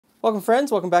Welcome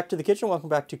friends, welcome back to the kitchen, welcome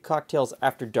back to Cocktails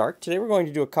After Dark. Today we're going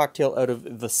to do a cocktail out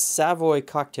of the Savoy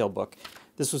Cocktail Book.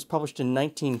 This was published in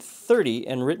 1930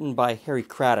 and written by Harry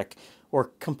Craddock, or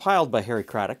compiled by Harry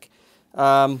Craddock.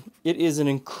 It is an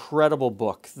incredible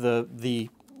book. The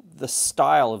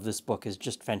style of this book is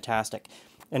just fantastic,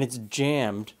 and it's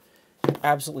jammed,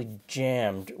 absolutely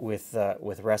jammed with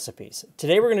recipes.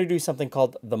 Today we're going to do something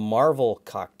called the Marvel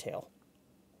Cocktail.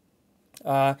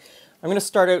 I'm going to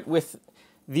start out with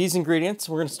these ingredients.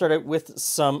 We're going to start out with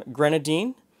some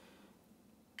Grenadine.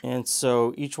 And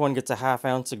so each one gets a ½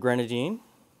 ounce of Grenadine.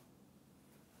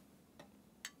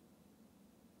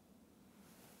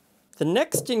 The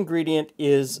next ingredient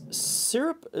is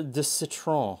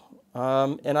Sirop-de-Citron.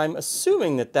 And I'm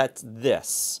assuming that that's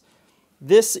this.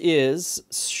 This is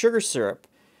sugar syrup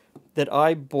that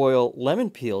I boil lemon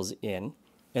peels in,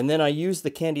 and then I use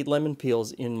the candied lemon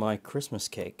peels in my Christmas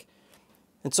cake.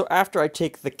 And so after I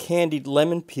take the candied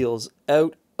lemon peels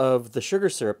out of the sugar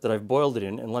syrup that I've boiled it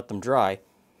in and let them dry,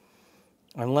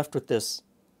 I'm left with this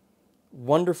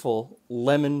wonderful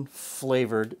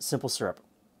lemon-flavored simple syrup.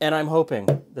 And I'm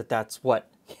hoping that that's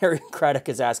what Harry Craddock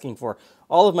is asking for.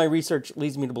 All of my research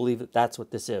leads me to believe that that's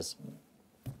what this is.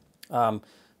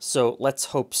 So let's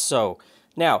hope so.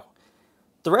 Now,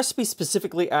 the recipe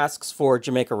specifically asks for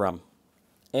Jamaica rum.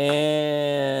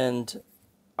 And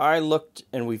I looked,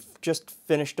 and we've just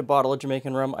finished a bottle of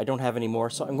Jamaican rum. I don't have any more,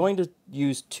 so I'm going to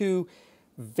use two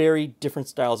very different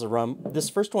styles of rum. This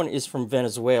first one is from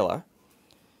Venezuela,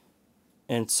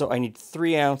 and so I need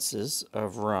 3 ounces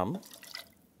of rum.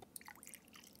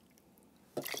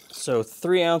 So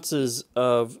 3 ounces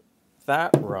of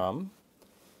that rum,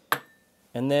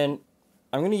 and then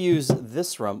I'm going to use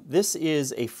this rum. This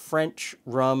is a French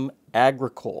rum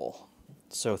agricole,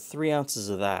 so 3 ounces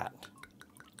of that.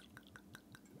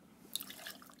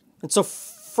 And so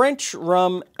French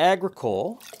rum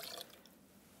agricole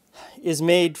is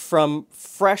made from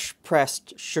fresh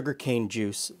pressed sugarcane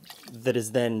juice that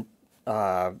is then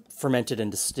fermented and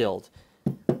distilled.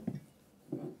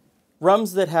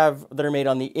 Rums that are made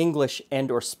on the English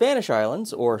and or Spanish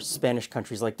islands, or Spanish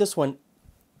countries like this one,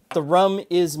 the rum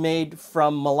is made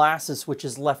from molasses, which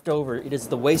is left over. It is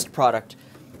the waste product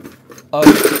of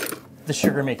the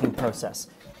sugar making process.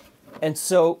 And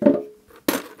so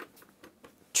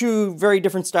two very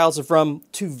different styles of rum,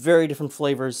 two very different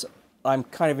flavors. I'm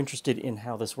kind of interested in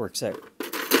how this works out.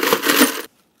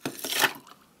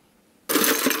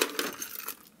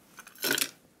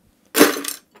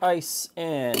 Ice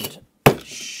and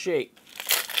shake.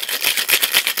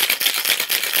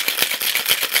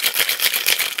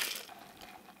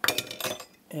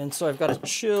 And so I've got a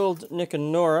chilled Nick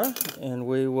and Nora, and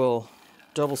we will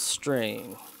double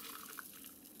strain.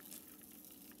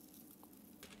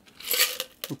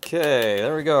 Okay,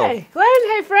 there we go. Hey, Glenn.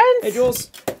 Hey, friends. Hey,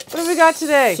 Jules. What have we got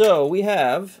today? So we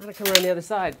have... I'm going to come around the other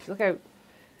side. Look out.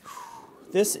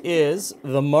 This is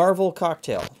the Marvel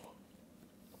Cocktail.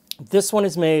 This one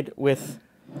is made with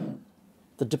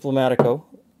the Diplomatico.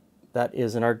 That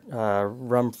is an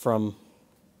rum from...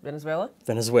 Venezuela?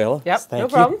 Venezuela. Yep, Thank no you.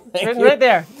 problem. Thank Written you. right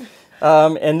there.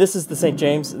 And this is the St.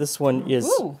 James. This one is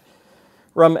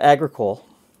rum agricole.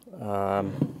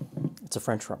 It's a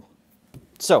French rum.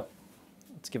 So,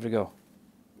 let's give it a go.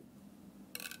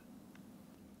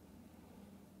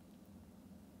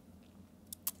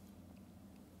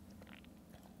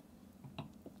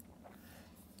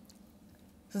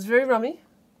 This is very rummy.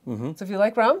 Mm-hmm. So if you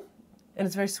like rum, and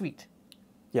it's very sweet.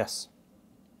 Yes.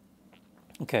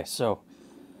 Okay, so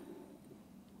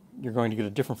you're going to get a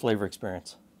different flavor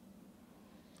experience.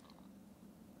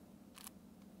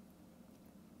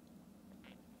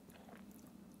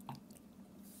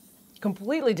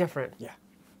 Completely different. Yeah.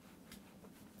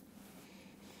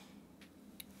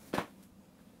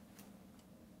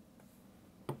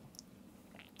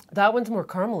 That one's more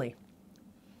caramely.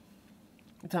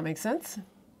 Does that make sense?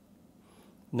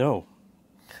 No.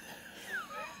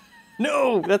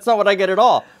 No, that's not what I get at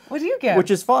all. What do you get?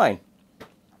 Which is fine.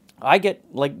 I get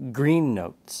like green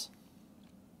notes.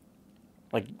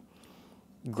 Like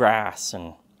grass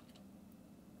and...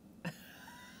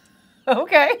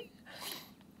 Okay.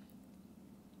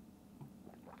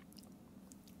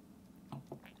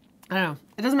 I don't know.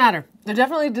 It doesn't matter. They're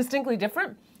definitely distinctly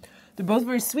different. They're both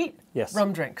very sweet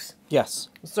rum drinks. Yes.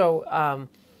 So,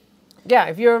 yeah,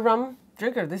 if you're a rum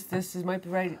drinker, this might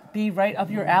be right up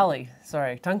your alley.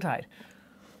 Sorry, tongue-tied.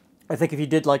 I think if you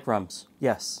did like rums,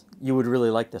 yes, you would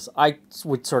really like this. I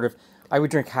would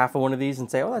drink half of one of these and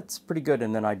say, oh, that's pretty good,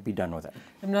 and then I'd be done with it.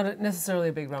 I'm not necessarily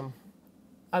a big rum.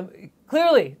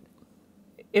 Clearly,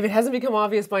 if it hasn't become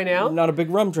obvious by now, I'm not a big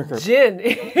rum drinker. Gin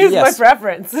is my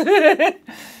preference.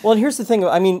 Well, and here's the thing.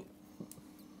 I mean,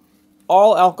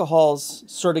 all alcohols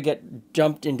sort of get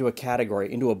dumped into a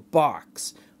category, into a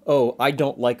box. Oh, I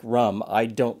don't like rum. I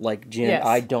don't like gin. Yes.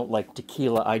 I don't like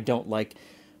tequila. I don't like...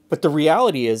 But the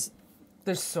reality is...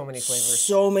 There's so many flavors.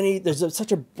 So many... There's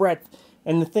such a breadth.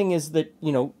 And the thing is that,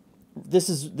 you know, this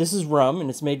is rum, and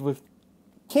it's made with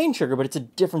cane sugar, but it's a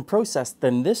different process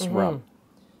than this rum.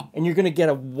 And you're going to get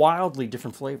a wildly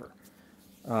different flavor.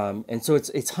 And so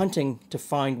it's hunting to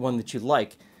find one that you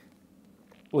like,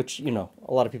 which, you know,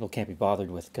 a lot of people can't be bothered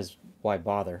with, because why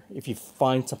bother? If you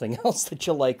find something else that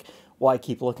you like, why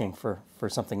keep looking for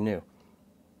something new?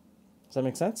 Does that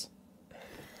make sense?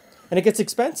 And it gets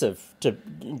expensive to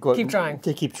keep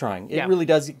trying. It really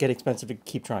does get expensive to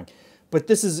keep trying. But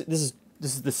this is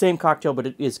the same cocktail, but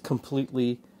it is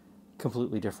completely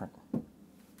different.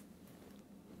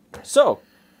 So,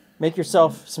 make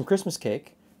yourself some Christmas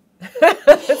cake.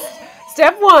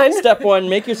 Step one. Step one: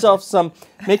 make yourself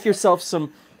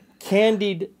some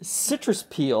candied citrus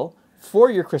peel for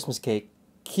your Christmas cake.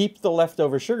 Keep the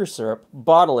leftover sugar syrup,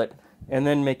 bottle it, and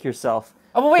then make yourself.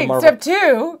 Oh, but wait, step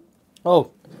two.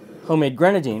 Oh, homemade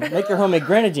grenadine. Make your homemade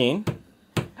grenadine.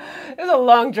 It's a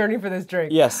long journey for this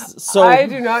drink. Yes. So I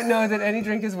do not know that any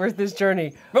drink is worth this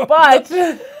journey. But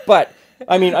but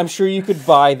I mean, I'm sure you could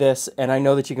buy this, and I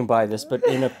know that you can buy this, but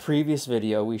in a previous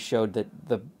video we showed that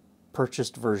the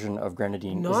purchased version of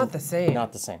grenadine not the same.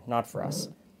 Not the same. Not for us.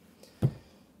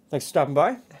 Thanks for stopping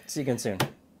by. See you again soon.